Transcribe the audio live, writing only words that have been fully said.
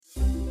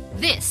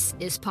This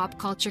is Pop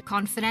Culture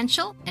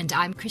Confidential, and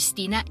I'm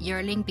Christina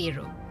Yerling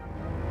Biro.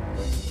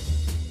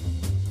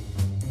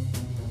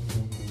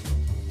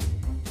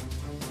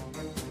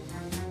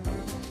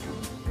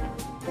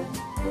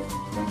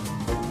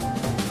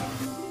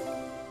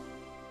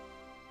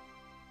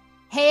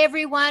 Hey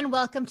everyone,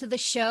 welcome to the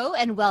show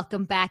and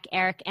welcome back,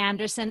 Erik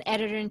Anderson,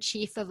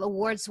 Editor-in-Chief of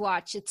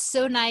AwardsWatch. It's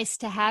so nice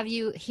to have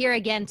you here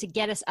again to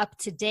get us up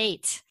to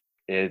date.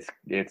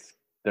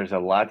 There's a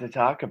lot to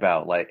talk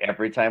about. Like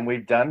every time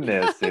we've done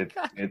this,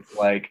 it's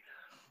like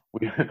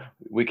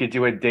we could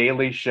do a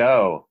daily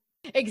show.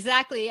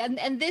 Exactly.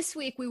 And this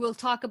week we will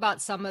talk about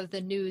some of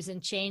the news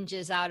and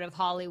changes out of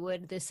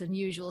Hollywood this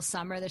unusual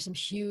summer. There's some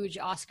huge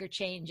Oscar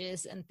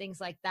changes and things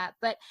like that.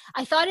 But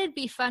I thought it'd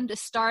be fun to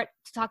start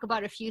to talk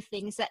about a few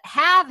things that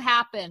have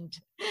happened,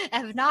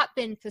 have not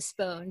been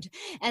postponed.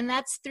 And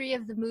that's three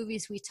of the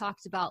movies we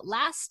talked about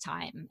last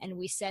time. And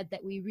we said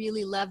that we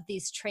really loved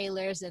these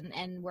trailers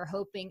and we're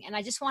hoping. And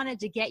I just wanted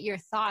to get your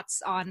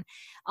thoughts on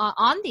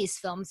these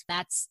films.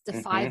 That's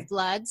The Five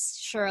Bloods,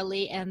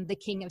 Shirley, and The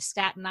King of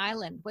Staten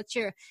Island. What's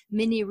your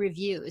mini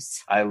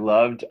reviews? I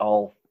loved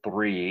all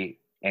three,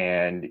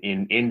 and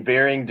in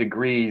varying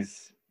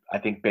degrees, I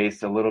think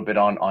based a little bit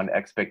on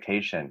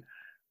expectation.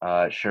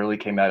 Shirley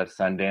came out of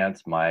Sundance.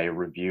 My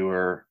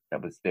reviewer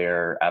that was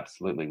there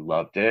absolutely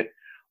loved it.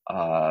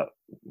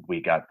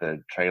 We got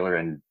the trailer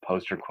and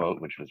poster quote,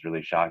 which was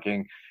really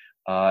shocking.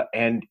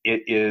 And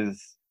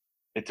it's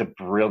a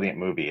brilliant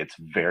movie. It's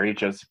very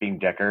Josephine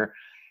Decker.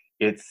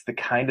 It's the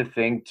kind of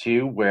thing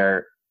too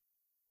where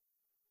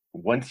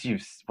once you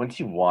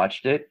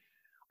watched it,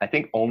 I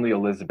think only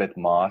Elizabeth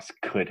Moss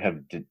could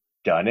have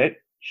done it.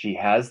 She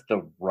has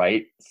the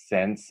right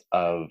sense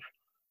of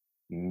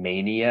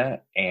mania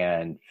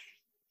and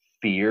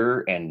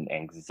fear and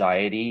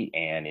anxiety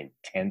and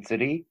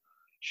intensity.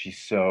 She's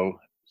so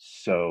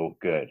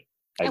good.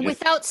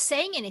 Without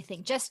saying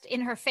anything, just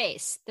in her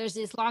face, there's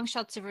these long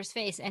shots of her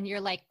face and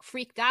you're like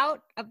freaked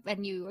out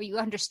and you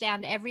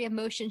understand every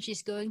emotion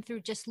she's going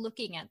through just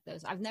looking at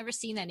those. I've never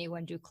seen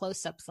anyone do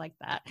close-ups like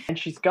that. And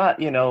she's got,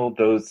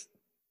 those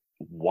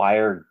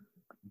wire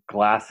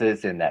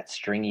glasses and that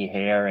stringy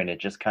hair, and it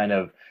just kind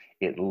of,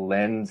 it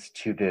lends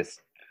to this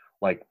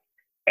like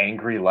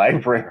angry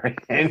librarian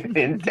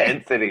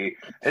intensity.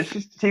 And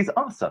she's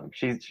awesome.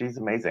 She's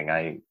amazing.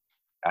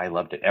 I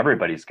loved it.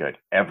 Everybody's good.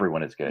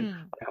 Everyone is good.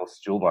 Michael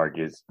Stuhlbarg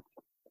is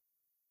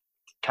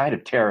kind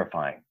of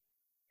terrifying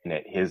in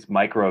it. His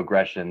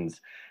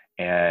microaggressions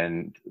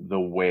and the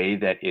way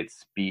that it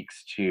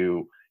speaks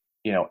to,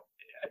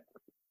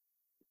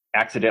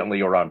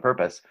 accidentally or on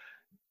purpose,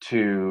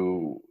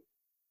 to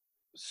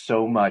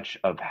so much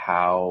of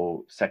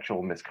how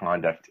sexual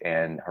misconduct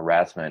and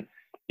harassment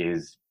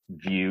is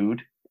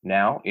viewed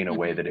now in a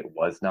way that it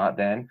was not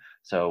then.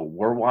 So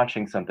we're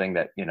watching something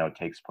that,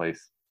 takes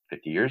place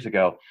 50 years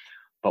ago,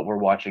 but we're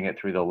watching it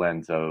through the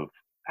lens of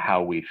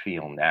how we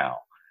feel now.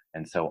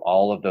 And so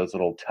all of those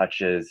little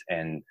touches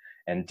and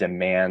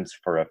demands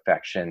for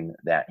affection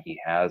that he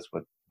has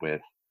with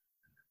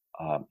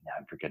I'm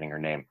forgetting her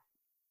name,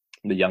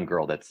 the young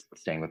girl that's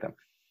staying with him,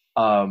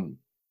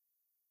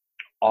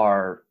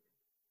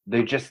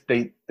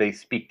 they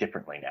speak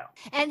differently now.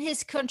 And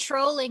his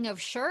controlling of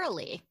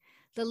Shirley,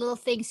 the little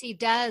things he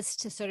does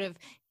to sort of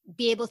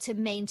be able to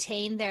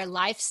maintain their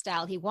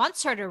lifestyle. He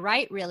wants her to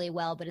write really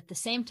well, but at the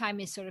same time,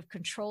 he's sort of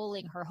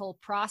controlling her whole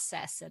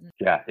process. And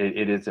yeah,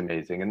 it is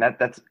amazing. And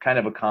that's kind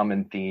of a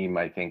common theme,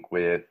 I think,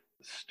 with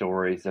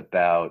stories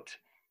about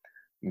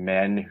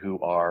men who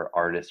are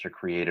artists or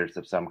creators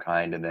of some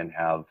kind and then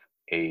have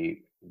a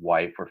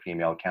wife or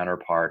female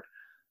counterpart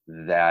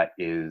that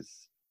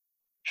is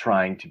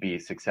trying to be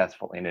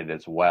successful in it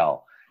as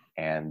well.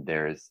 And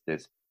there's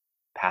this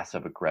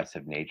passive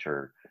aggressive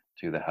nature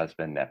to the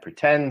husband that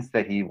pretends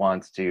that he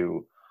wants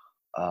to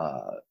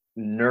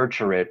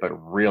nurture it, but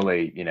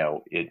really,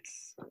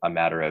 it's a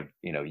matter of,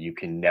 you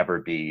can never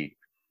be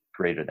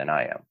greater than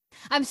I am.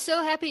 I'm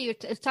so happy you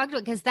talked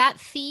about, because that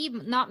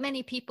theme, not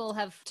many people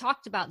have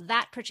talked about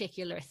that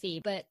particular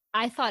theme, but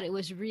I thought it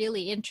was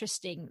really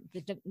interesting,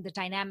 the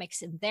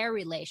dynamics in their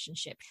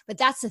relationship. But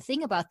that's the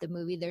thing about the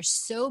movie. There's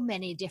so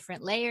many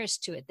different layers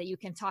to it that you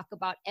can talk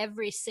about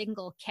every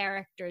single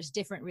character's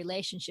different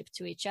relationship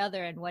to each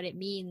other and what it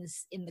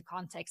means in the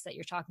context that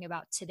you're talking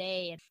about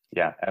today.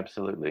 Yeah,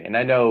 absolutely. And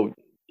I know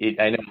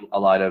a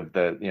lot of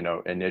the,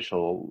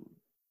 initial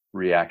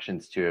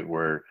reactions to it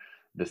were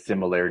the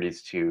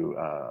similarities to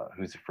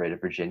Who's Afraid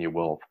of Virginia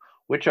Woolf,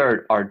 which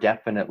are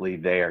definitely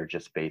there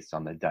just based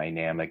on the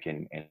dynamic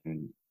and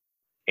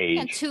age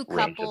and two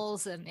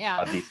couples of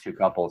these two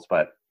couples,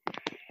 but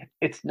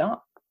it's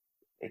not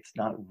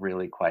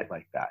really quite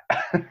like that.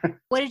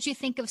 What did you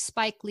think of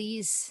Spike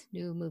Lee's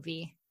new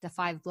movie, The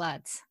Five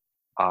Bloods?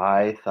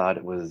 I thought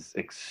it was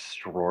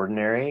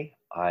extraordinary.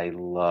 I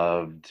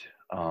loved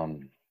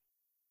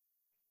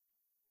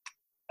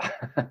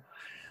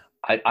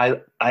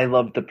I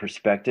love the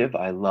perspective.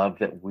 I love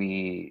that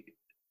we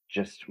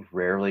just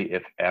rarely,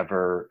 if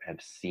ever,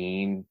 have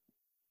seen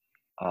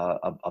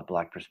a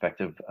Black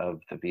perspective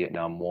of the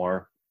Vietnam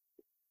War.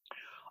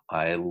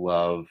 I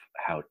love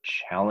how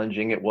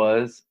challenging it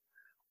was.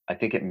 I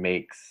think it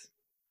makes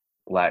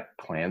Black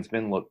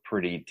Klansman look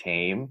pretty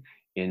tame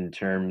in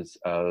terms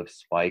of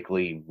Spike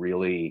Lee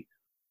really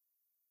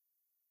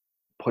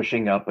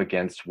pushing up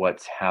against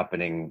what's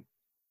happening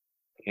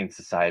in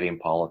society and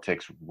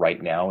politics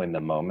right now in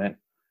the moment.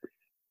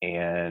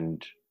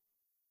 And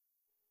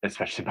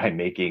especially by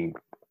making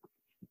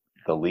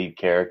the lead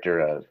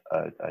character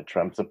a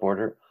Trump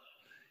supporter.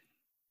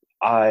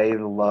 I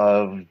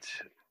loved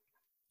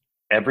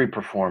every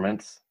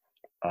performance.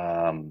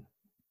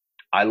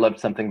 I loved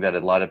something that a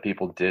lot of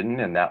people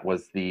didn't, and that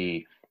was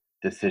the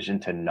decision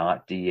to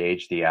not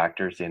de-age the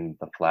actors in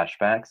the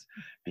flashbacks,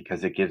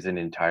 because it gives an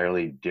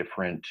entirely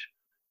different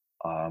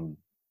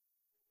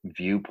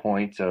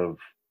viewpoint of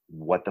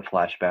what the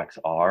flashbacks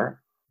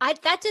are.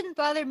 That didn't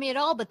bother me at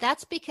all, but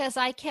that's because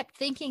I kept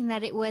thinking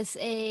that it was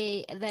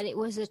a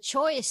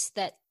choice,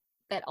 that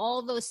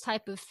all those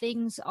type of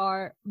things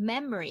are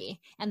memory,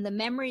 and the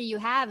memory you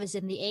have is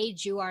in the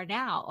age you are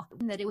now.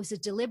 And that it was a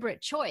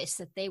deliberate choice,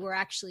 that they were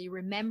actually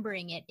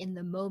remembering it in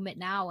the moment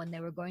now, and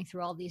they were going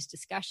through all these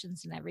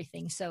discussions and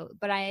everything. So,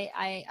 but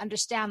I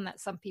understand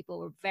that some people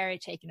were very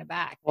taken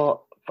aback.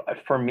 Well,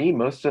 for me,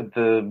 most of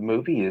the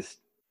movie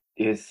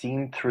is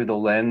seen through the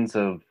lens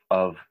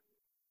of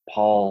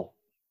Paul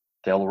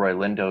Delroy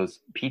Lindo's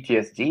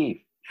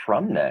PTSD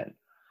from then.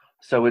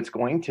 So it's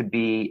going to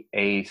be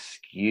a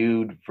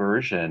skewed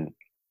version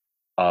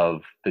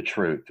of the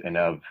truth and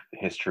of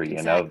history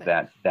and of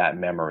that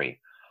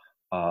memory.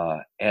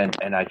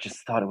 And I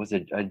just thought it was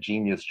a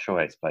genius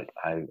choice, but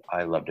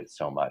I loved it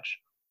so much.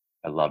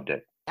 I loved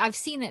it. I've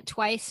seen it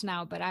twice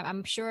now, but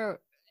I'm sure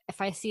if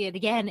I see it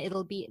again,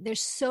 it'll be,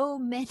 there's so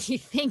many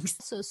things,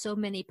 so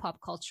many pop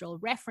cultural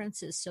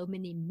references, so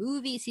many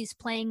movies he's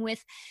playing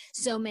with,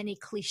 so many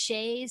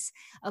cliches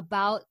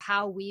about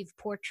how we've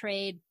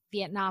portrayed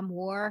Vietnam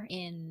War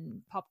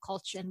in pop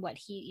culture and what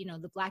he,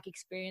 the Black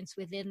experience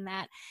within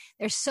that.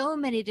 There's so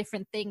many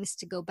different things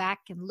to go back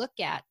and look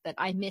at that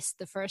I missed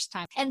the first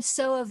time. And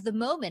so of the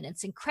moment,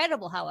 it's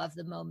incredible how of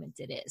the moment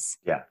it is.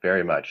 Yeah,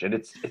 very much. And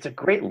it's a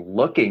great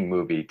looking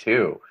movie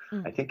too.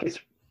 I think it's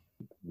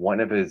one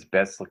of his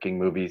best looking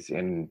movies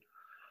in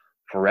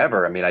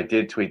forever. I mean, I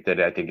did tweet that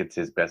I think it's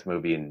his best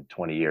movie in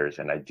 20 years,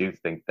 and I do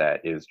think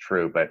that is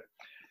true, but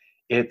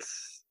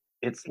it's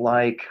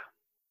like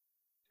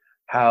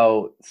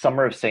how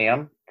Summer of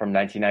Sam from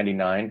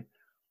 1999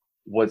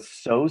 was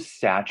so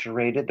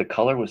saturated, the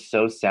color was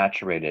so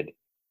saturated,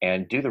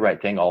 and Do the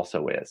Right Thing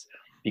also is,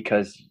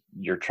 because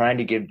you're trying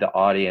to give the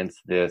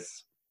audience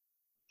this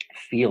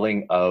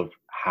feeling of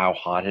how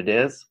hot it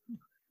is,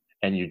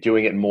 and you're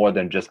doing it more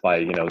than just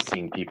by,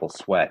 seeing people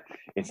sweat.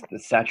 It's the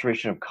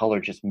saturation of color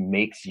just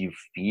makes you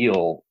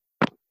feel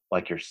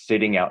like you're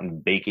sitting out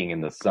and baking in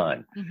the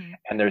sun. Mm-hmm.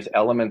 And there's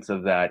elements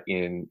of that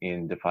in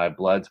Da 5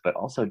 Bloods, but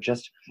also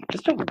just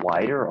a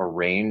wider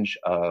range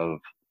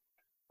of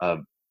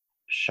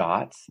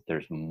shots.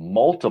 There's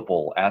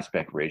multiple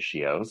aspect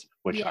ratios,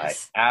 which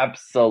yes. I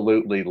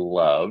absolutely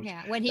loved.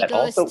 Yeah, when he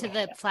goes to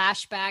the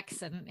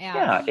flashbacks and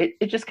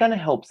it just kind of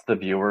helps the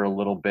viewer a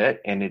little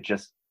bit, and it's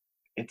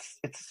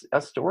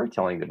a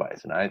storytelling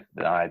device, and I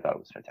thought it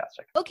was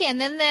fantastic. Okay, and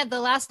then the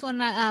last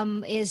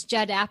one is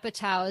Judd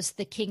Apatow's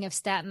The King of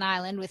Staten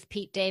Island with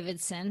Pete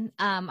Davidson.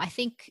 I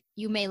think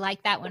you may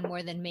like that one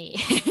more than me.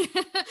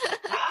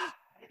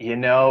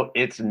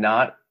 It's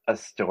not a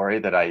story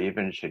that I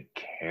even should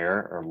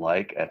care or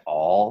like at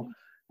all,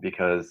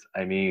 because,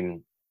 I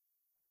mean,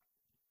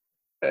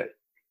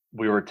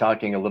 we were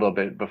talking a little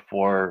bit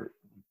before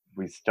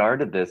we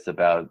started this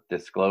about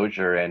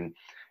disclosure and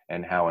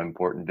how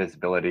important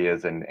visibility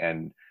is,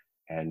 and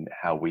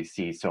how we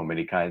see so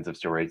many kinds of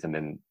stories and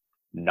then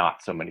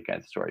not so many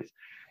kinds of stories.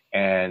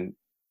 And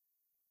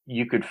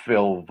you could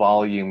fill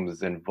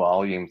volumes and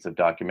volumes of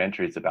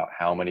documentaries about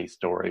how many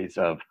stories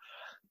of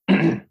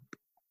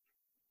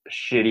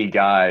shitty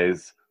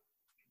guys,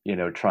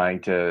 trying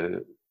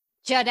to...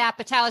 Judd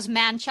Apatow's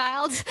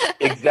man-child.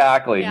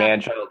 Exactly, yeah.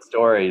 Man-child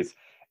stories.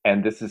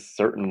 And this is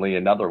certainly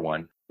another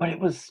one. But it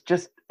was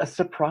just a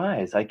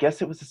surprise. I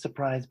guess it was a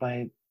surprise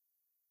by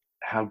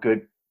how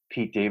good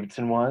Pete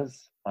Davidson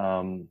was.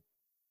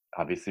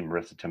 Obviously,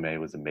 Marissa Tomei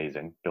was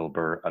amazing. Bill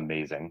Burr,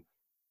 amazing.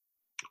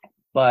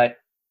 But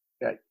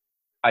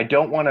I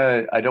don't want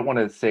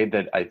to say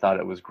that I thought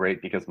it was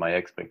great because my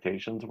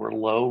expectations were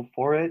low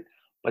for it.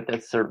 But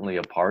that's certainly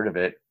a part of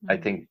it. Mm-hmm. I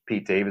think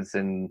Pete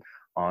Davidson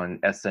on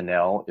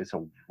SNL is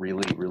a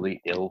really, really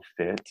ill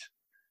fit.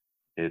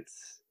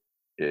 It's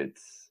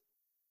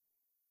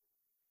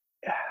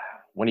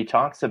when he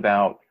talks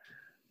about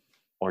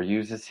or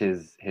uses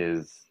his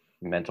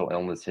mental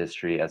illness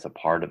history as a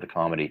part of the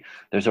comedy,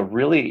 there's a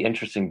really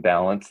interesting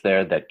balance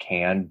there that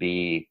can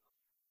be,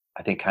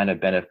 I think, kind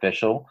of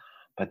beneficial.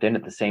 But then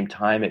at the same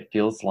time, it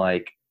feels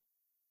like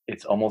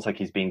it's almost like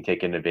he's being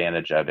taken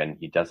advantage of, and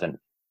he doesn't,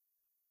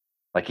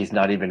 like, he's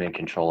not even in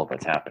control of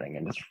what's happening.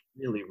 And it's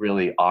really,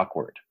 really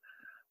awkward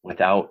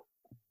without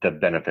the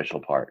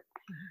beneficial part.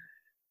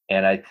 Mm-hmm.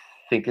 And I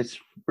think it's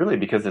really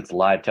because it's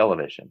live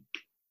television.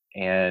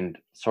 And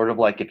sort of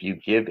like if you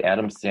give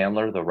Adam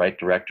Sandler the right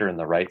director and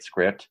the right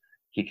script,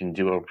 he can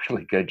do a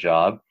really good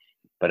job.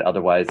 But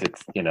otherwise,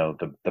 it's,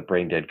 the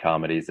brain dead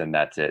comedies and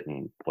that's it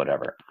and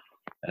whatever.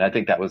 And I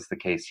think that was the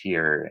case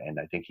here. And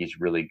I think he's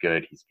really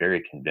good. He's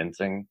very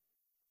convincing.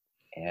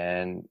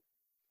 And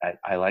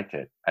I liked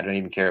it. I don't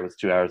even care. It was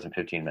 2 hours and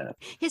 15 minutes.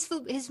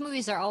 His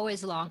movies are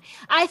always long.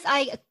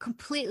 I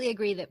completely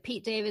agree that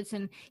Pete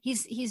Davidson,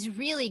 he's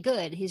really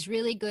good. He's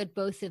really good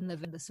both in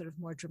the sort of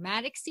more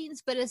dramatic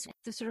scenes, but as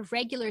the sort of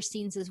regular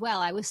scenes as well.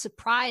 I was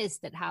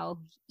surprised at how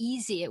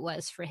easy it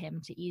was for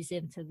him to ease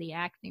into the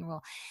acting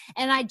role.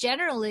 And I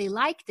generally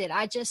liked it.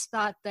 I just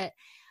thought that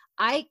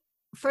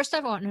first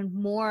I wanted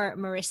more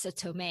Marissa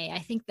Tomei. I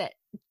think that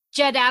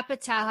Judd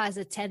Apatow has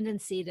a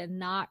tendency to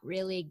not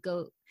really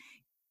go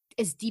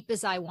as deep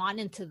as I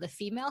want into the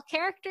female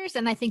characters.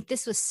 And I think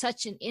this was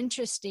such an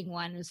interesting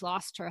one, who's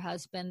lost her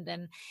husband.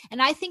 And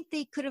I think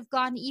they could have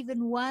gone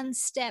even one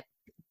step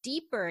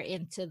deeper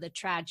into the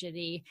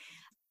tragedy.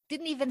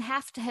 Didn't even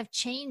have to have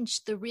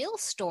changed the real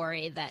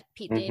story that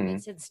Pete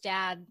Davidson's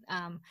dad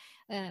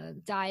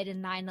died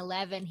in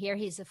 9/11. Here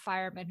he's a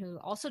fireman who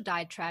also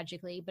died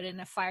tragically, but in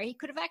a fire. He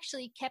could have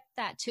actually kept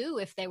that too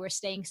if they were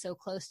staying so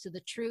close to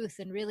the truth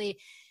and really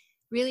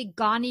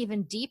gone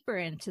even deeper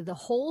into the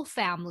whole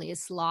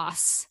family's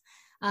loss.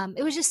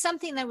 It was just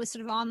something that was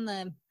sort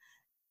of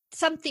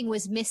something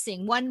was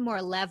missing, one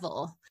more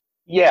level.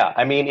 Yeah,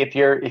 I mean, if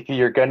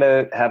you're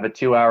gonna have a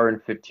 2 hour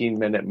and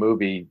 15-minute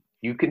movie,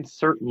 you can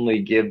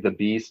certainly give the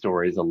B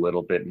stories a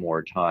little bit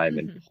more time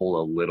and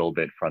pull a little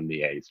bit from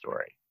the A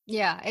story.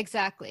 Yeah,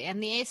 exactly.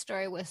 And the A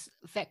story was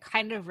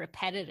kind of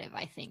repetitive,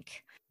 I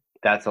think.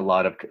 That's a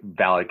lot of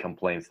valid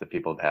complaints that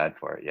people have had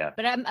for it. Yeah.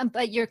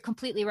 But you're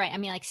completely right. I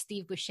mean, like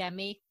Steve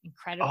Buscemi,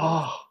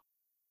 incredible.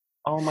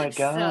 Oh my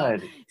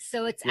God.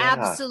 So it's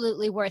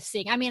absolutely worth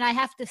seeing. I mean, I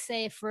have to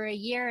say, for a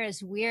year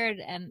as weird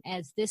and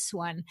as this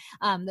one,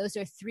 those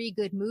are 3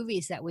 good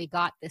movies that we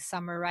got this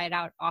summer right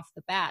out off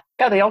the bat.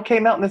 Yeah, they all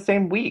came out in the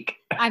same week.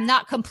 I'm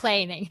not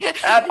complaining.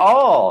 At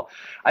all.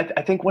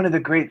 I think one of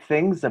the great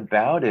things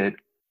about it,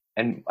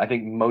 and I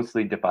think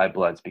mostly Defy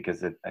Bloods,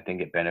 because I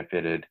think it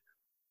benefited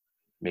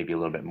maybe a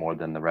little bit more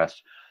than the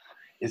rest,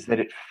 is that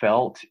it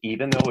felt,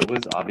 even though it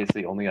was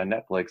obviously only on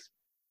Netflix,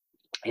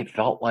 it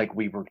felt like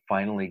we were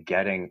finally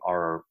getting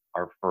our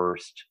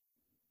first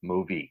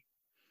movie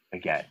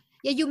again.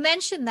 Yeah, you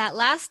mentioned that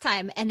last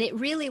time, and it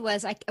really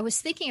was. I was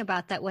thinking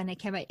about that when it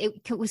came out.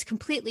 It was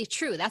completely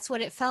true. That's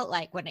what it felt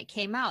like when it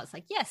came out. It's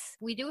like, yes,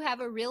 we do have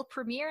a real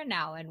premiere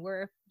now, and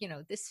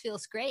this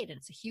feels great, and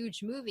it's a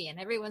huge movie, and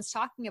everyone's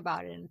talking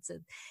about it, and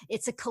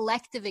it's a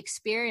collective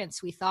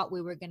experience we thought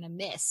we were going to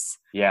miss.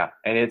 Yeah,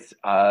 and it's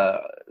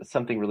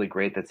something really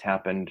great that's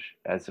happened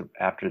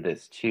after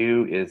this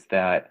too, is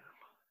that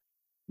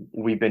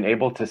we've been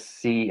able to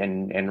see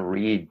and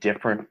read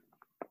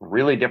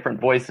really different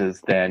voices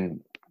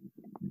than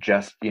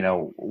just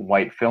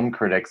white film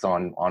critics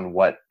on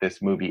what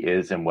this movie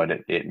is and what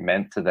it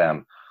meant to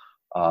them.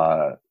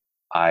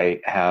 I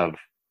have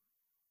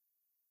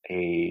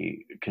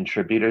a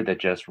contributor that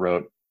just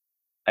wrote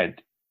an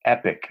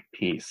epic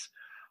piece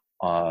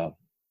from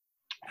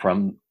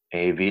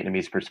a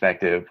Vietnamese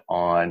perspective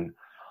on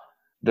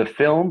the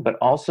film, but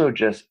also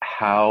just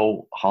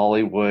how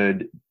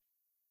Hollywood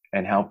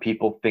and how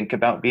people think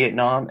about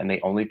Vietnam, and they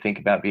only think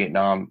about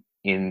Vietnam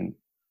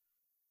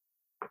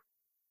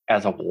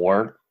as a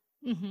war.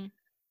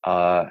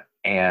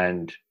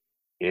 And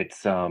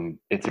it's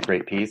a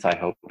great piece. I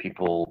hope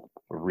people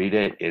read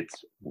it.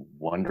 It's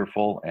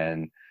wonderful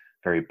and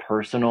very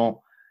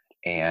personal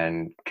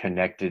and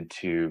connected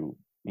to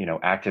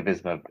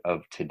activism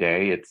of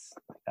today.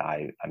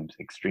 I'm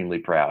extremely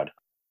proud.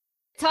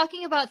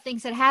 Talking about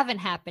things that haven't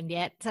happened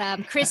yet,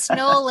 Chris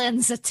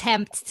Nolan's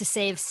attempt to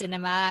save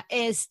cinema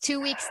is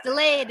 2 weeks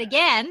delayed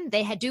again.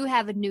 They do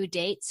have a new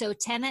date. So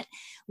Tenet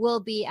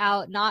will be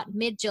out not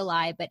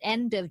mid-July, but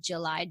end of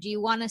July. Do you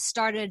want to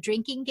start a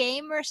drinking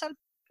game or something?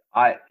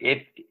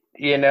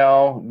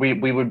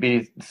 We would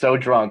be so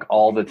drunk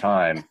all the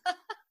time.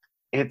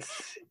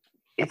 It's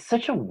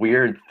such a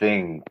weird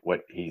thing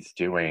what he's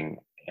doing.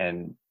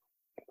 And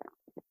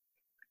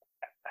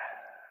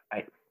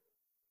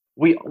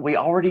we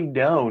already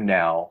know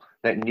now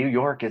that New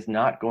York is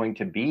not going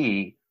to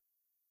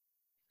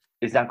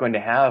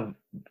have,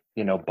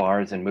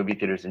 bars and movie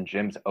theaters and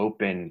gyms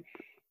open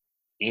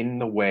in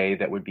the way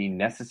that would be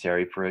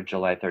necessary for a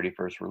July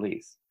 31st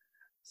release.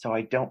 So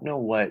I don't know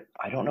what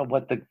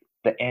the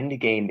end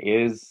game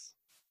is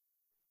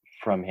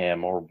from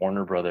him or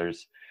Warner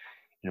Brothers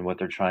and what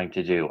they're trying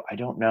to do. I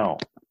don't know.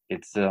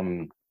 It's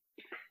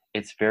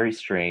very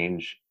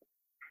strange,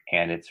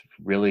 and it's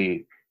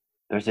really,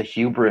 there's a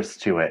hubris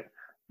to it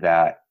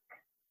that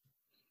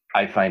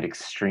I find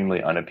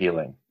extremely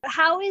unappealing.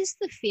 How is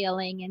the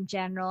feeling in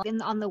general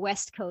on the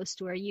West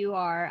Coast where you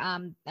are?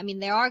 I mean,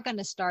 they are going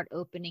to start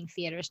opening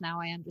theaters now,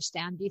 I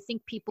understand. Do you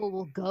think people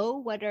will go?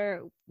 What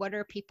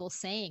are people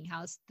saying?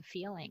 How's the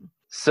feeling?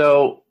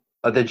 So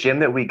the gym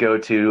that we go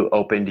to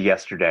opened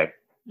yesterday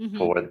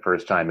for the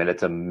first time, and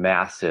it's a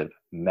massive,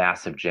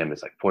 massive gym.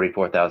 It's like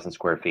 44,000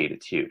 square feet.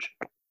 It's huge.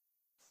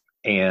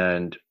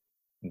 And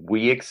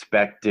we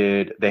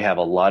expected, they have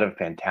a lot of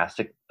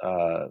fantastic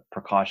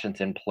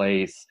precautions in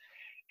place.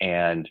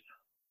 And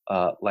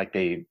like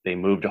they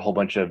moved a whole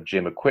bunch of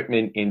gym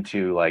equipment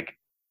into like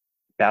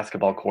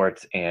basketball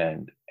courts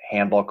and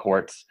handball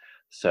courts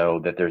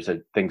so that there's a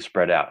thing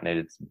spread out, and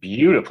it's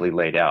beautifully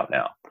laid out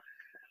now.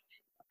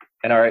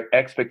 And our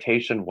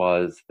expectation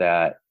was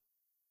that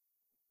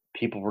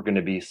people were going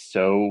to be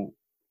so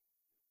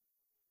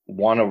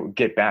want to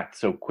get back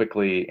so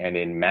quickly and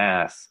in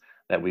mass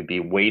that we'd be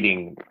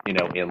waiting,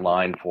 in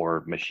line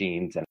for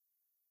machines.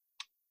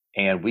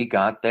 And we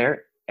got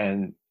there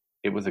and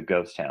it was a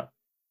ghost town.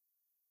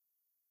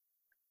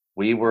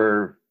 We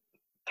were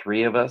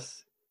 3 of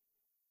us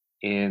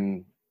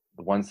in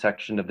one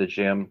section of the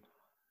gym,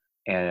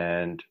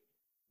 and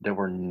there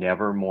were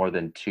never more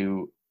than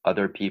 2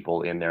 other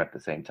people in there at the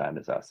same time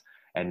as us.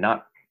 And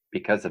not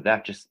because of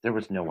that, just there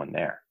was no one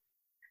there.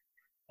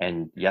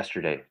 And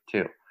yesterday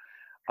too.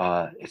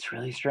 It's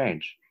really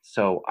strange.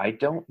 So I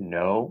don't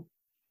know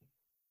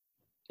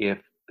if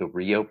the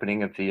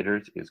reopening of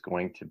theaters is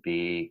going to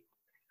be,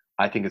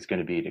 I think it's going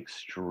to be an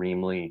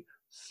extremely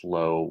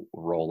slow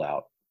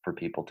rollout for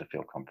people to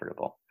feel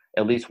comfortable,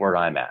 at least where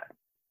I'm at.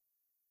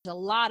 There's a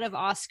lot of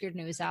Oscar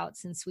news out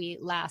since we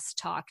last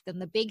talked.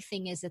 And the big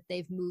thing is that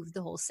they've moved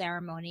the whole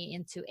ceremony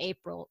into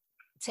April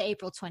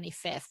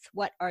 25th.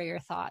 What are your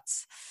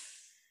thoughts?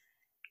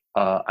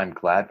 I'm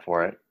glad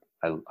for it.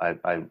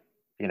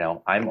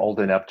 I'm old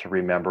enough to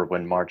remember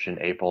when March and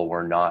April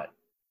were not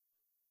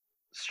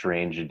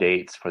strange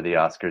dates for the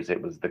Oscars.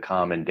 It was the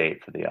common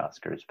date for the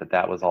Oscars, but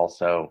that was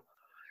also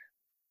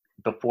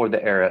before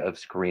the era of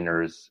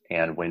screeners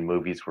and when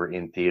movies were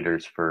in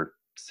theaters for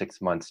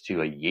 6 months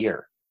to a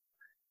year,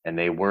 and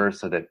they were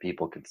so that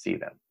people could see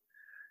them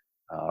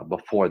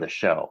before the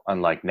show,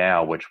 unlike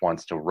now, which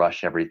wants to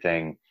rush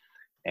everything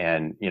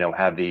and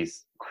have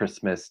these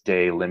Christmas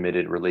Day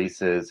limited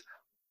releases,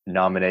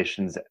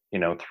 nominations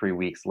 3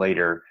 weeks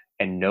later,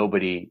 and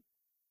nobody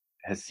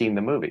has seen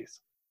the movies.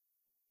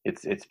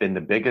 It's been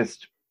the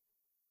biggest,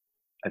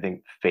 I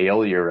think,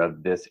 failure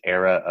of this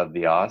era of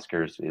the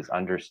Oscars is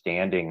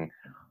understanding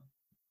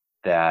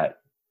that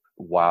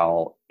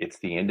while it's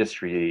the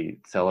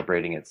industry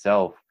celebrating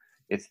itself,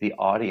 it's the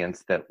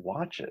audience that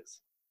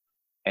watches.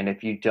 And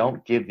if you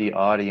don't give the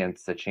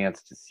audience a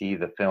chance to see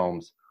the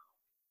films,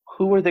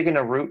 who are they going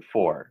to root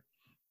for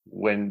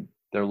when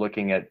they're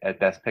looking at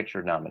Best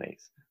Picture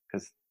nominees?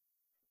 Because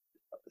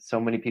so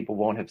many people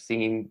won't have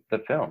seen the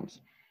films.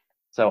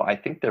 So I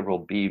think there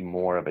will be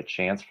more of a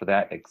chance for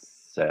that,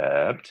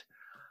 except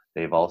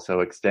they've also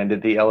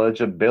extended the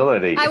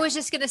eligibility. I was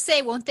just going to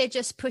say, won't they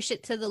just push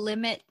it to the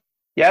limit?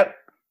 Yep.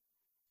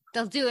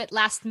 They'll do it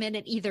last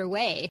minute either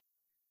way.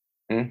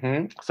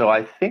 So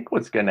I think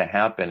what's going to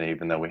happen,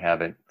 even though we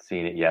haven't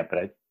seen it yet, but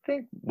I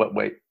think what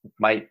we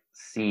might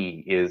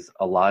see is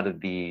a lot of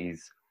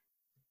these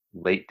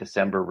late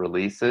December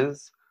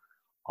releases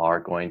are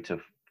going to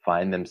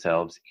find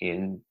themselves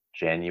in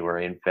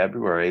January and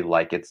February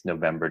like it's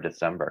November,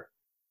 December.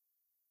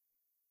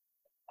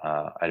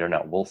 I don't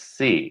know. We'll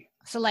see.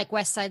 So like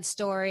West Side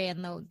Story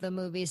and the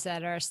movies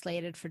that are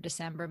slated for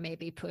December may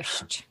be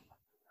pushed.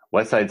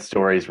 West Side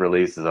Story's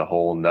release is a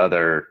whole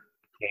nother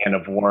can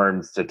of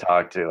worms to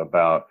talk to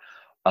about.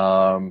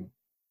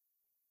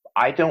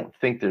 I don't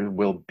think there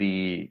will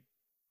be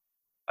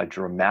a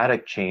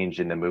dramatic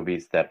change in the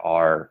movies that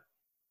are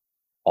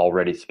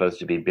already supposed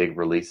to be big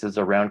releases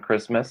around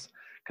Christmas,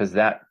 because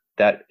that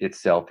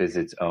itself is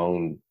its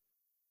own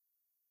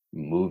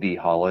movie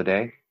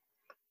holiday.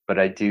 But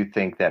I do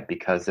think that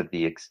because of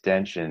the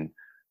extension,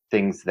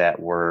 things that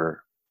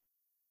were,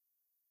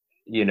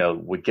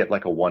 would get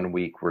like a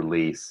 1-week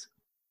release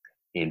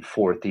in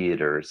 4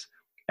 theaters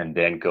and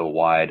then go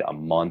wide a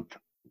month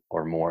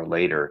or more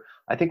later,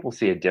 I think we'll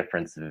see a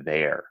difference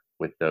there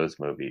with those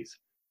movies.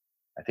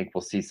 I think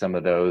we'll see some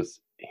of those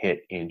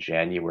hit in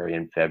January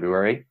and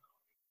February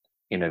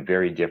in a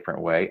very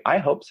different way. I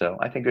hope so.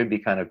 I think it would be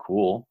kind of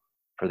cool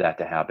for that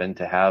to happen,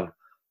 to have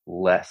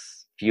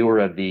fewer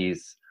of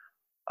these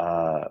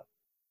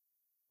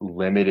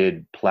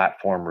limited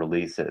platform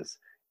releases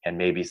and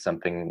maybe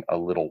something a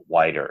little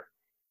wider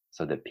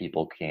so that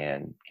people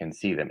can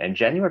see them. And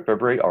January,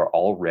 February are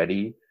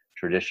already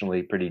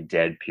traditionally pretty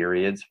dead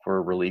periods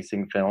for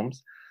releasing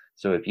films.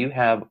 So if you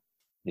have,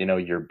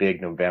 your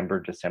big November,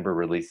 December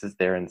releases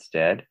there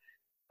instead,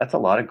 that's a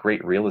lot of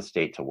great real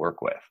estate to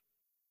work with.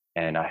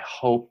 And I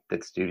hope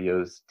that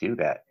studios do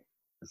that,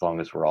 as long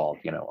as we're all,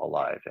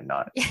 alive and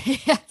not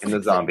in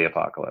the zombie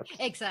apocalypse.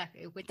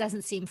 Exactly. It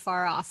doesn't seem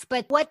far off.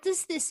 But what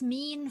does this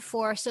mean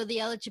so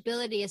the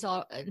eligibility is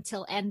all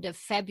until end of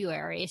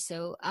February.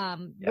 So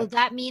will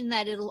that mean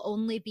that it'll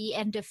only be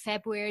end of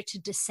February to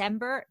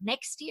December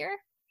next year?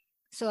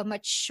 So a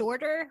much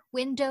shorter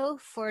window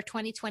for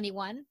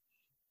 2021?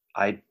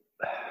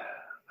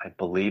 I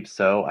believe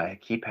so. I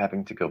keep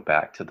having to go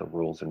back to the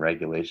rules and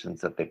regulations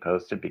that they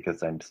posted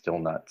because I'm still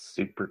not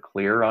super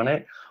clear on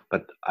it.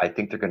 But I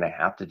think they're going to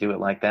have to do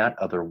it like that.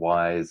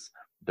 Otherwise,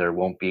 there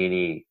won't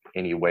be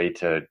any way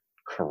to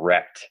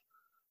correct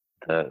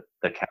the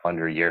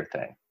calendar year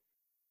thing.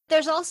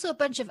 There's also a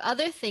bunch of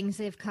other things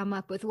they've come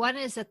up with. One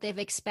is that they've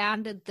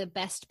expanded the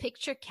Best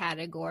Picture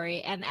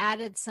category and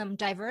added some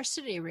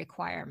diversity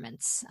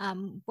requirements.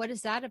 What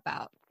is that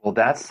about? Well,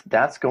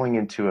 that's going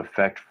into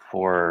effect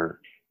for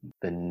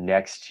the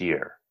next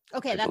year.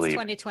 Okay, that's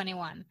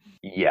 2021.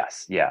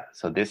 Yes, yeah.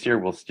 So this year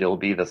will still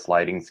be the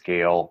sliding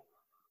scale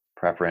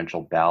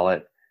preferential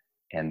ballot,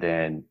 and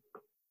then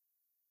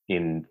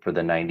for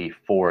the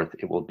 94th,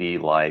 it will be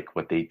like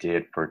what they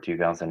did for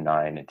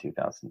 2009 and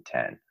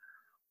 2010,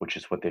 which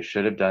is what they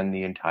should have done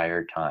the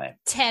entire time.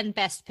 10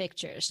 Best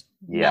Pictures.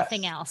 Yes.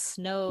 Nothing else.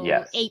 No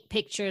Yes. 8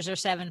 pictures or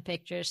 7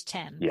 pictures,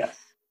 10. Yes.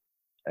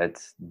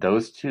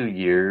 Those 2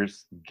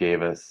 years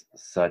gave us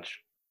such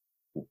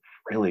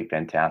really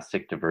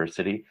fantastic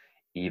diversity,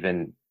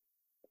 even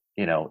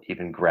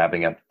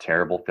grabbing up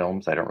terrible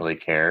films. I don't really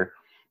care.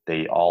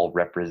 They all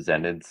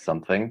represented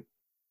something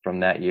from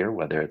that year,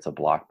 whether it's a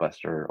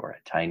blockbuster or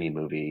a tiny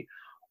movie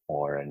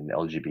or an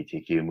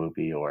LGBTQ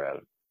movie or a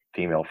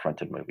female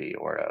fronted movie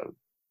or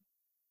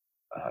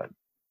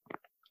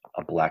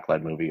a black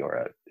led movie or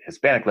a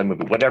Hispanic led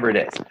movie, whatever it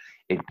is.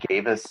 It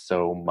gave us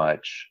so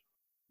much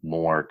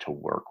more to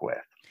work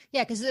with.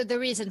 Yeah, because the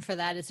reason for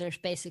that is there's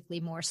basically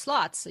more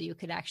slots, so you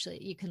can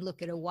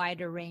look at a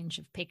wider range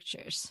of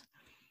pictures.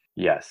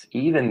 Yes,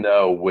 even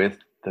though with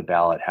the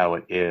ballot how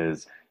it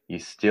is, you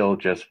still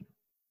just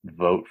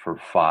vote for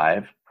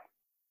 5,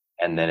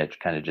 and then it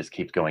kind of just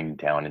keeps going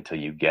down until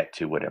you get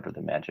to whatever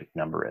the magic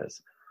number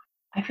is.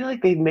 I feel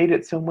like they've made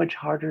it so much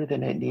harder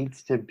than it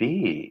needs to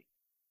be.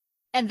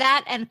 And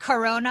that and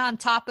Corona on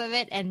top of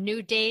it and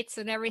new dates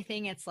and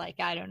everything, it's like,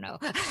 I don't know.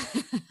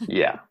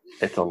 Yeah,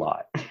 it's a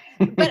lot.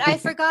 But I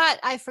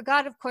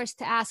forgot, of course,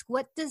 to ask,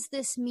 what does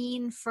this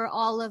mean for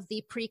all of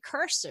the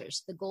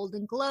precursors, the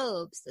Golden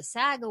Globes, the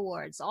SAG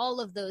Awards,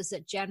 all of those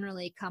that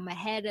generally come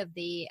ahead of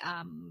the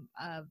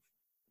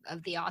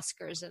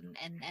Oscars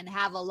and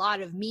have a lot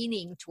of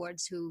meaning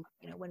towards who,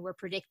 when we're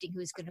predicting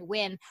who's going to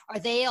win? Are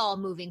they all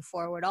moving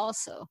forward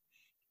also?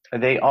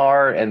 They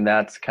are, and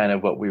that's kind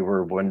of what we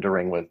were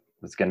wondering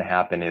was going to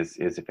happen is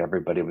if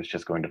everybody was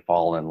just going to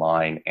fall in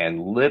line.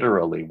 And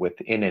literally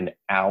within an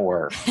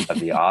hour of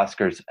the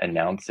Oscars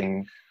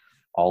announcing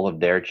all of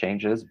their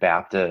changes,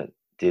 BAFTA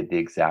did the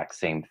exact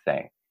same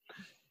thing.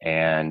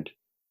 And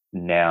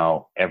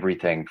now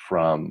everything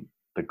from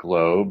the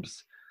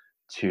Globes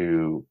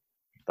to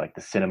like the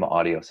Cinema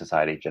Audio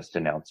Society just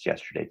announced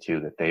yesterday too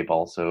that they've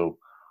also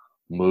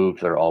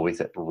moved. They're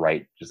always at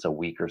just a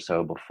week or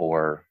so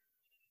before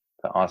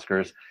the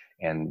Oscars,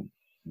 and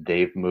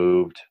they've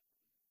moved,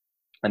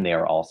 and they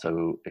are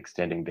also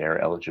extending their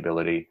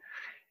eligibility.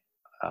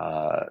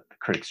 The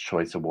Critics'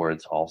 Choice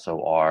Awards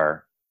also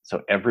are.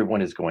 So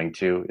everyone is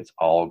it's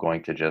all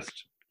going to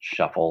just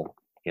shuffle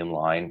in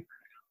line.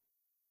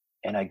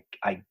 And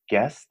I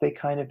guess they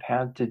kind of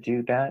had to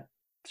do that.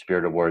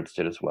 Spirit Awards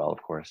did as well,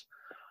 of course.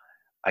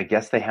 I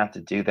guess they have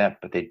to do that,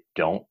 but they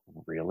don't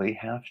really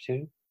have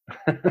to.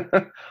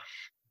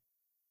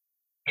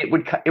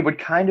 It would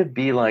kind of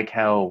be like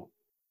how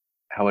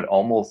it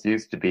almost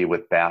used to be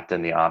with BAFTA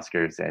and the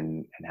Oscars,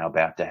 and how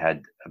BAFTA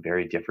had a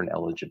very different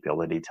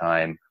eligibility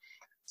time.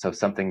 So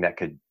something that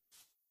could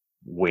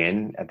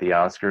win at the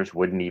Oscars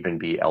wouldn't even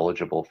be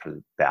eligible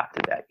for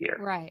BAFTA that year.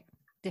 Right.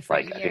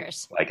 Different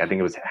years. I think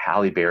it was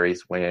Halle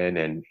Berry's win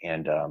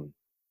and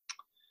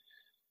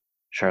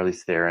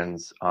Charlize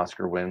Theron's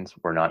Oscar wins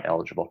were not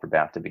eligible for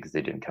BAFTA because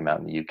they didn't come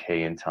out in the UK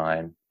in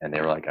time, and they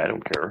were like, I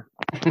don't care.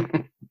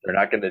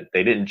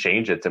 They didn't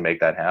change it to make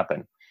that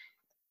happen.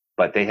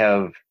 But they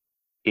have,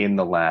 in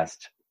the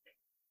last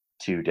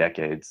 2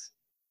 decades,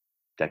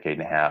 decade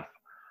and a half,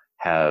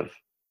 have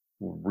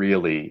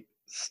really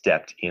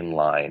stepped in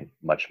line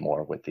much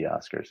more with the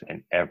Oscars,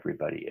 and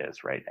everybody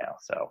is right now.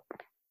 So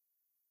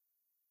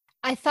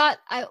I thought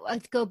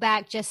I'd go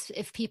back, just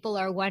if people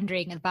are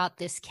wondering about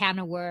this can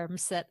of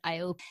worms that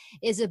I opened,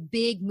 is a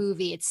big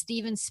movie. It's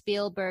Steven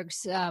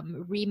Spielberg's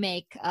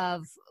remake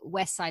of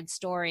West Side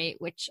Story,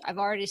 which I've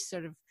already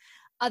sort of,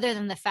 other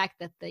than the fact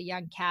that the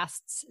young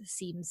cast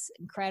seems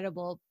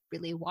incredible,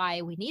 really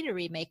why we need a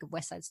remake of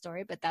West Side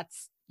Story, but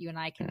that's, you and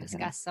I can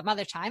discuss some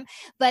other time.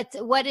 But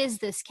what is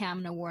this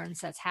can of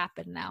worms that's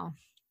happened now?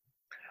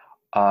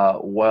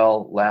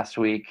 Well, last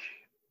week,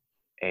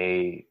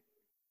 a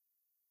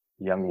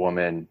young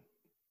woman,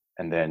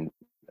 and then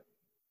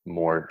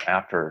more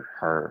after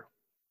her,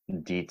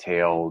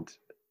 detailed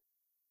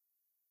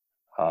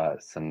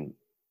some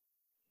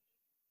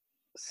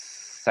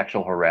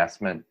sexual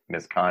harassment,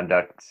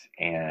 misconduct,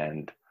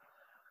 and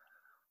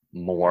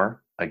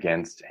more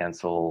against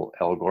Ansel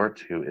Elgort,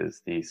 who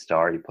is the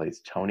star. He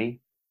plays Tony.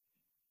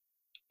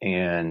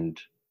 And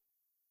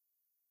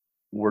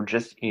we're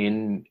just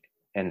in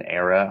an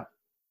era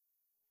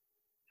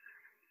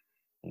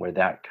where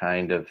that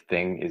kind of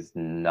thing is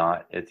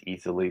not as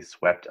easily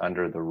swept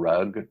under the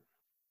rug.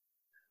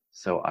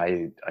 So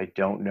I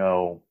don't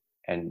know,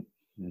 and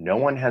no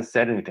one has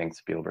said anything.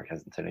 Spielberg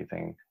hasn't said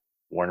anything.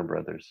 Warner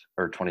Brothers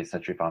or 20th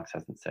Century Fox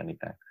hasn't said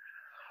anything.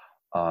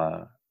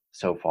 uh,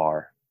 so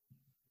far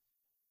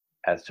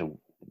as to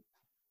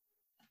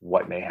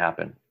what may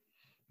happen.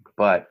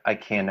 But I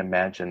can't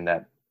imagine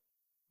that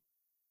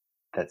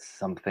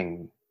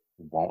something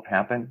won't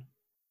happen.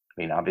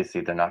 I mean,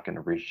 obviously they're not going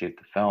to reshoot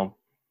the film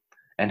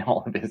and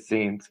all of his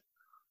scenes.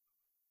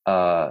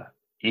 Uh,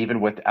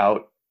 Even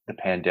without the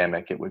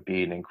pandemic, it would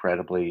be an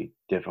incredibly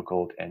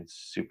difficult and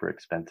super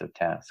expensive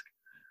task.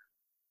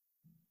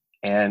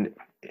 And,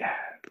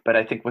 but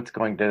I think what's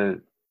going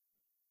to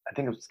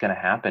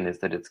happen is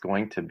that it's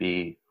going to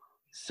be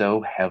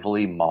so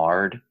heavily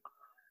marred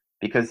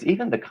because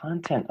even the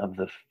content of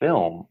the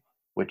film,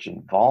 which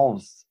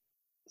involves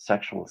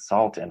sexual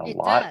assault and a It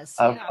lot does,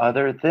 of yeah.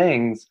 other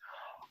things,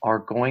 are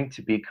going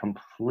to be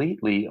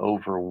completely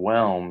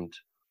overwhelmed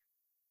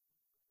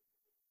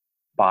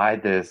by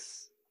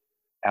this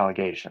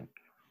allegation.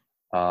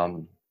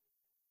 Um,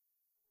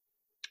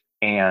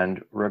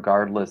 and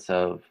regardless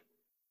of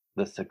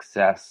the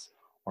success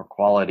or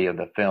quality of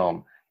the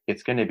film,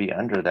 it's going to be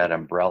under that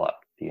umbrella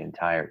the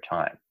entire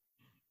time.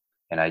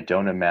 And I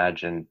don't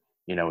imagine,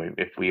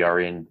 if we are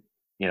in,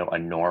 a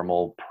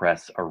normal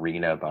press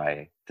arena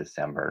by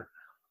December,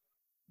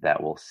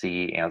 that we'll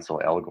see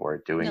Ansel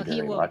Elgort doing No, he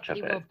very won't. much of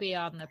He it. won't be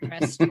on the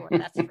press tour.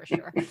 That's for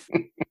sure.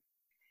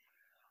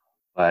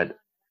 But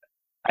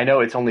I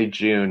know it's only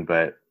June,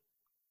 but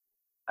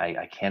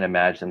I can't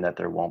imagine that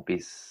there won't be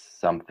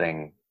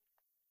something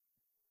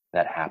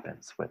that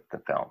happens with the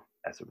film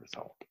as a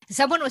result.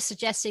 Someone was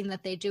suggesting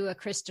that they do a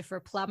Christopher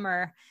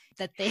Plummer,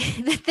 that they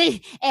that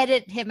they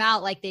edit him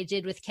out like they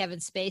did with Kevin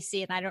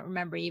Spacey, and I don't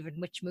remember even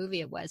which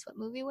movie it was. What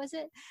movie was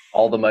it?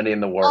 All the Money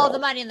in the World. All the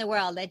Money in the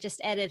World. They just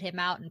edit him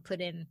out and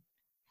put in,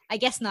 I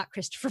guess not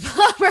Christopher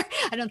Plummer.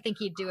 I don't think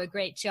he'd do a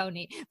great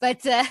Joni,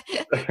 but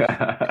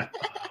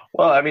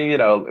well, I mean,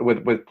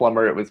 with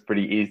Plummer, it was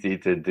pretty easy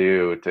to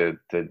do to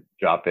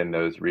drop in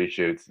those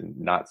reshoots, and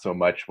not so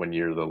much when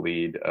you're the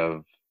lead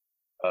of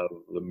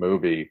the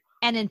movie.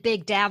 And in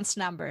big dance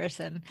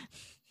numbers and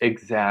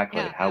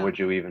exactly. Yeah, How yeah. would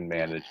you even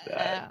manage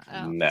that?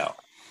 No.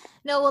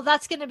 No, well,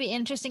 that's going to be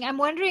interesting. I'm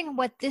wondering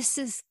what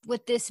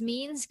this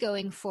means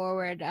going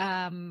forward.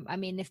 I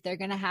mean, if they're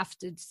going to have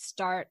to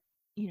start,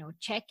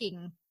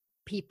 checking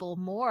people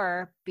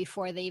more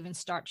before they even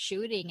start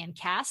shooting and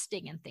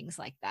casting and things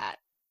like that.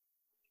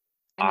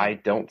 I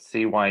don't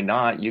see why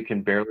not. You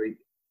can barely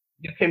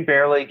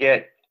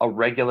get a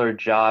regular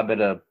job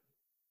at a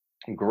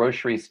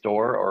grocery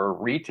store or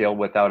retail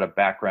without a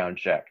background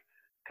check.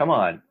 Come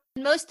on.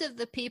 Most of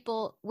the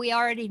people we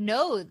already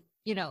know,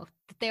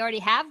 that they already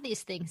have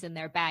these things in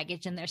their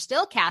baggage and they're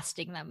still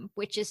casting them,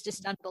 which is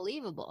just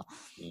unbelievable.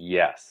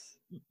 Yes.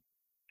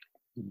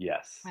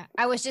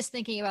 I was just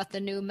thinking about the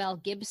new Mel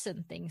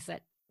Gibson things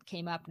that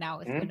came up now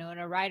with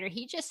Winona Ryder.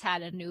 He just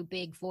had a new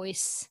big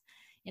voice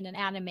in an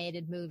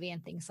animated movie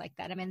and things like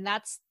that. I mean,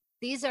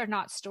 these are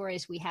not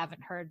stories we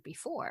haven't heard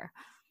before.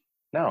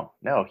 No,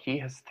 he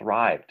has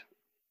thrived.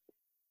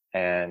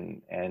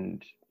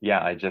 And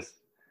yeah, I just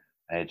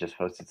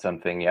posted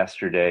something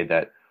yesterday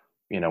that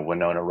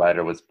Winona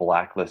Ryder was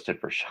blacklisted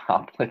for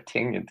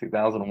shoplifting in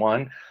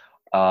 2001,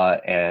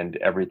 and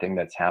everything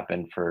that's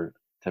happened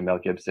to Mel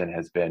Gibson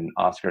has been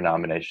Oscar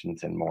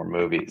nominations and more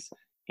movies.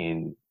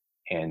 And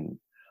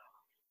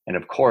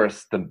of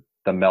course the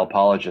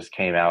Melpologists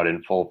came out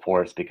in full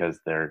force because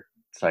they're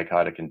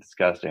psychotic and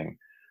disgusting.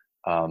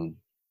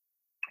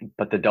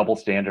 But the double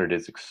standard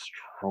is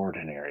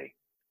extraordinary.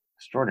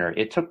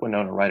 It took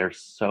Winona Ryder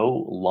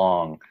so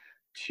long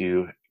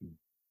to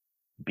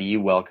be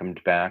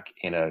welcomed back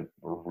in a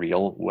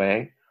real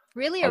way.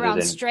 Really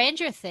around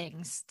Stranger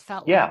Things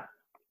felt like.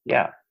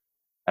 Yeah.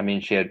 I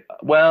mean, she had,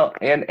 well,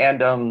 and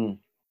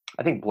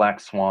I think Black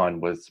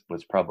Swan was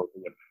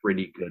probably a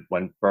pretty good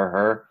one for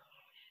her.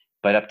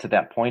 But up to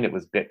that point, it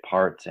was bit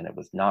parts and it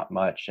was not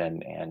much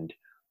and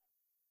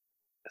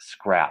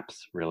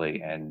scraps,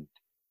 really. And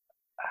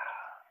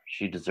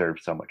she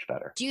deserves so much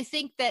better. Do you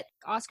think that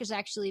Oscars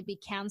actually be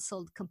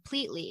canceled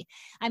completely?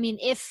 I mean,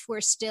 if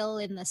we're still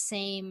in the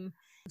same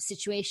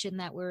situation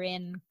that we're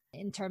in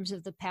terms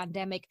of the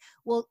pandemic,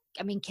 well,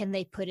 I mean, can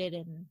they put it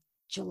in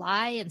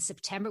July and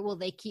September? Will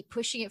they keep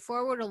pushing it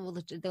forward, or will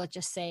they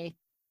just say,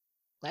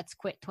 let's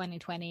quit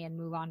 2020 and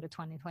move on to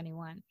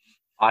 2021?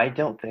 I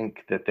don't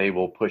think that they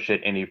will push it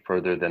any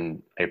further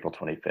than April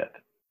 25th.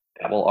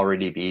 That will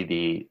already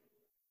be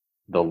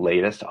the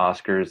latest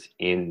Oscars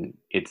in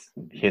its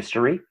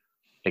history,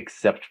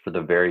 except for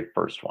the very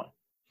first one,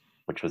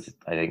 which was,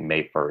 I think,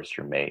 May 1st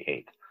or May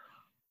 8th.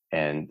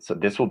 And so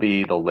this will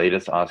be the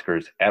latest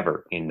Oscars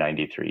ever in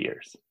 92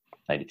 years.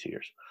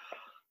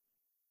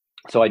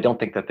 So I don't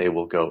think that they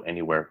will go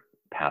anywhere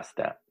past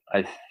that.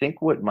 I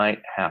think what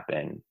might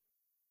happen,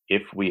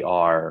 if we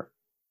are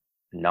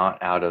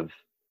not out of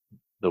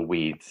the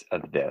weeds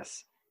of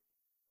this,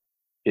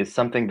 is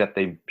something that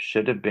they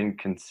should have been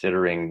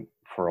considering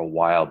for a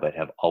while but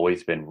have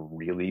always been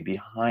really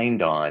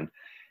behind on,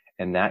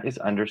 and that is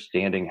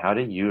understanding how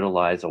to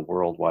utilize a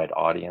worldwide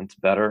audience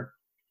better.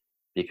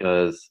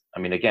 Because, I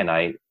mean, again,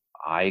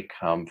 I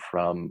come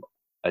from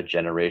a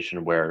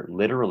generation where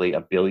literally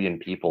 1 billion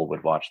people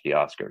would watch the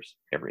Oscars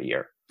every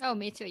year. Oh,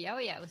 me too. Yeah, oh,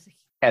 yeah. It was...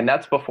 And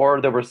that's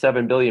before there were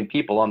 7 billion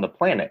people on the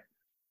planet,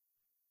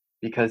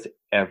 because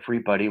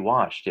everybody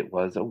watched. It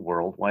was a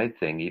worldwide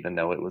thing, even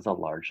though it was a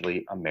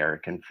largely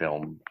American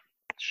film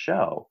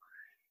show.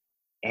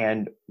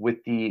 And with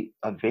the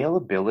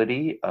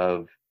availability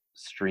of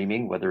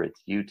streaming, whether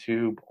it's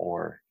YouTube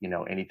or,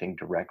 anything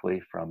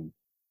directly from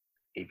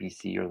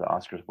ABC or the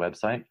Oscars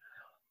website,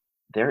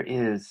 there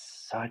is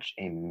such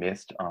a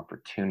missed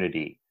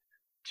opportunity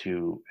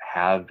to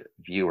have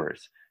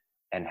viewers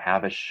and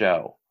have a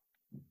show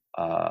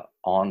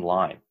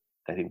online.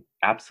 I think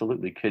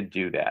absolutely could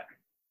do that.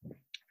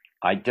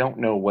 I don't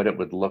know what it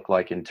would look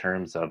like in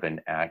terms of an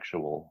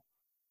actual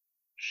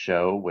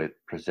show with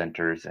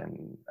presenters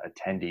and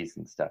attendees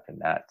and stuff,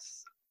 and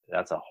that's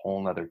a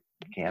whole nother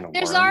can of worms.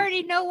 There's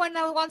already no one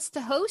that wants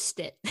to host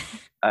it.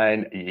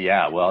 And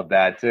yeah, well,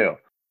 that too.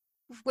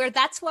 Where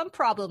that's one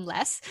problem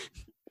less.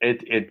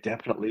 It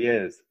definitely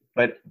is.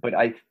 But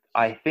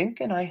I think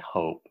and I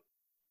hope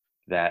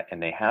that,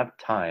 and they have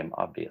time,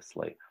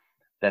 obviously,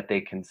 that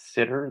they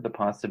consider the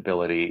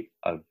possibility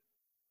of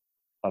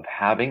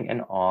having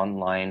an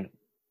online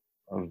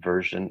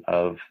version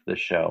of the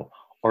show,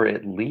 or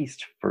at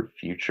least for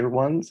future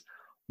ones,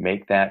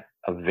 make that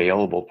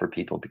available for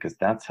people, because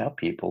that's how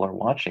people are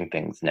watching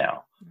things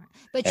now.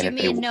 But and you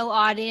mean no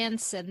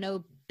audience and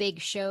no big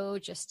show,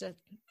 just a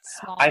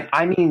small...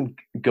 I mean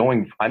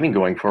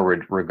going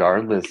forward,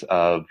 regardless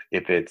of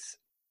if it's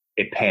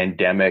a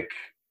pandemic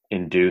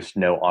induced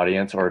no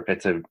audience, or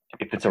if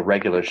it's a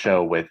regular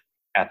show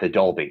at the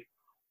Dolby,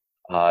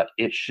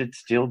 it should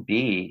still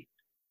be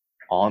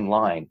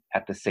online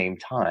at the same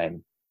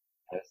time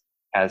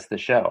as the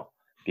show,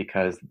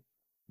 because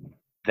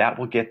that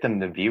will get them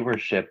the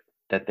viewership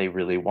that they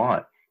really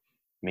want.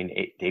 I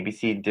mean,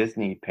 ABC and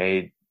Disney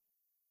paid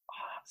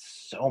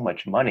so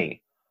much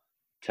money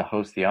to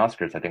host the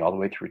Oscars, I think all the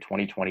way through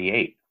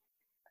 2028,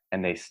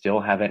 and they still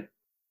haven't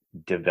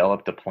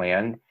developed a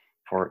plan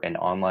for an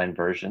online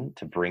version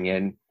to bring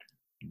in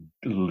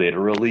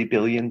literally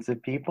billions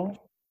of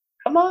people.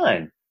 Come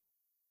on,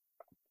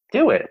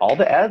 do it. All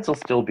the ads will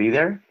still be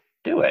there.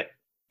 Do it.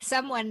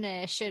 Someone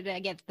should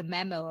get the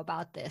memo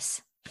about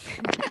this.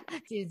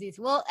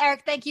 Well,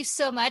 Erik, thank you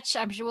so much.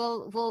 I'm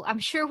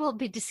sure we'll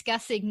be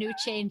discussing new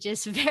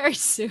changes very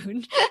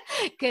soon,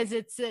 because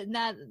it's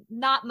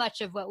not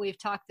much of what we've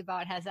talked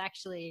about has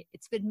actually,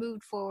 it's been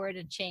moved forward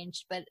and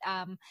changed, but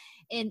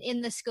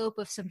in the scope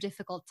of some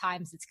difficult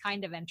times, it's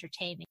kind of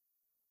entertaining.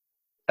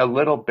 A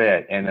little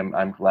bit, and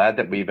I'm glad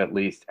that we've at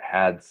least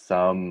had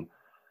some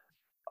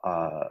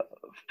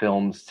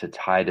films to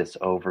tide us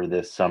over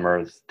this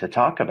summer to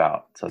talk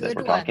about, so that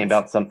we're talking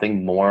about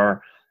something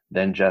more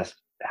than just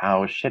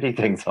how shitty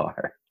things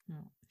are.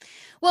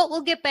 Well,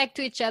 we'll get back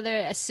to each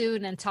other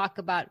soon and talk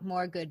about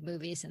more good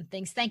movies and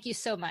things. Thank you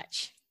so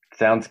much.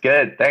 Sounds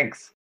good.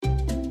 Thanks.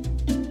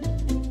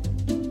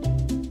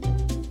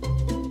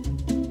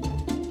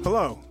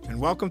 Hello,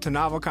 and welcome to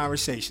Novel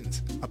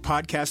Conversations, a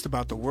podcast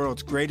about the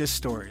world's greatest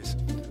stories.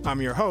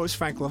 I'm your host,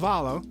 Frank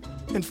Lavallo,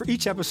 and for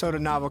each episode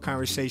of Novel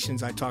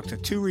Conversations, I talk to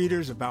 2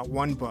 readers about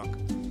one book.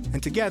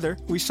 And together,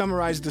 we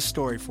summarize the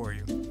story for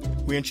you.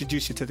 We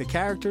introduce you to the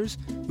characters,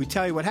 we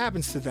tell you what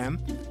happens to them,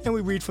 and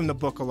we read from the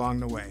book along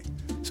the way.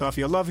 So if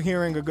you love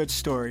hearing a good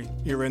story,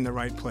 you're in the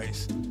right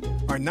place.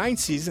 Our 9th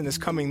season is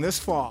coming this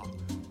fall.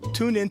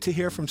 Tune in to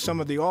hear from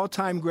some of the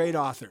all-time great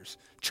authors,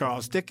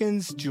 Charles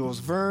Dickens, Jules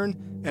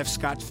Verne, F.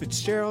 Scott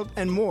Fitzgerald,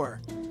 and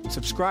more.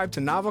 Subscribe to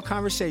Novel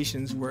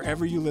Conversations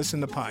wherever you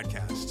listen to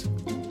podcasts.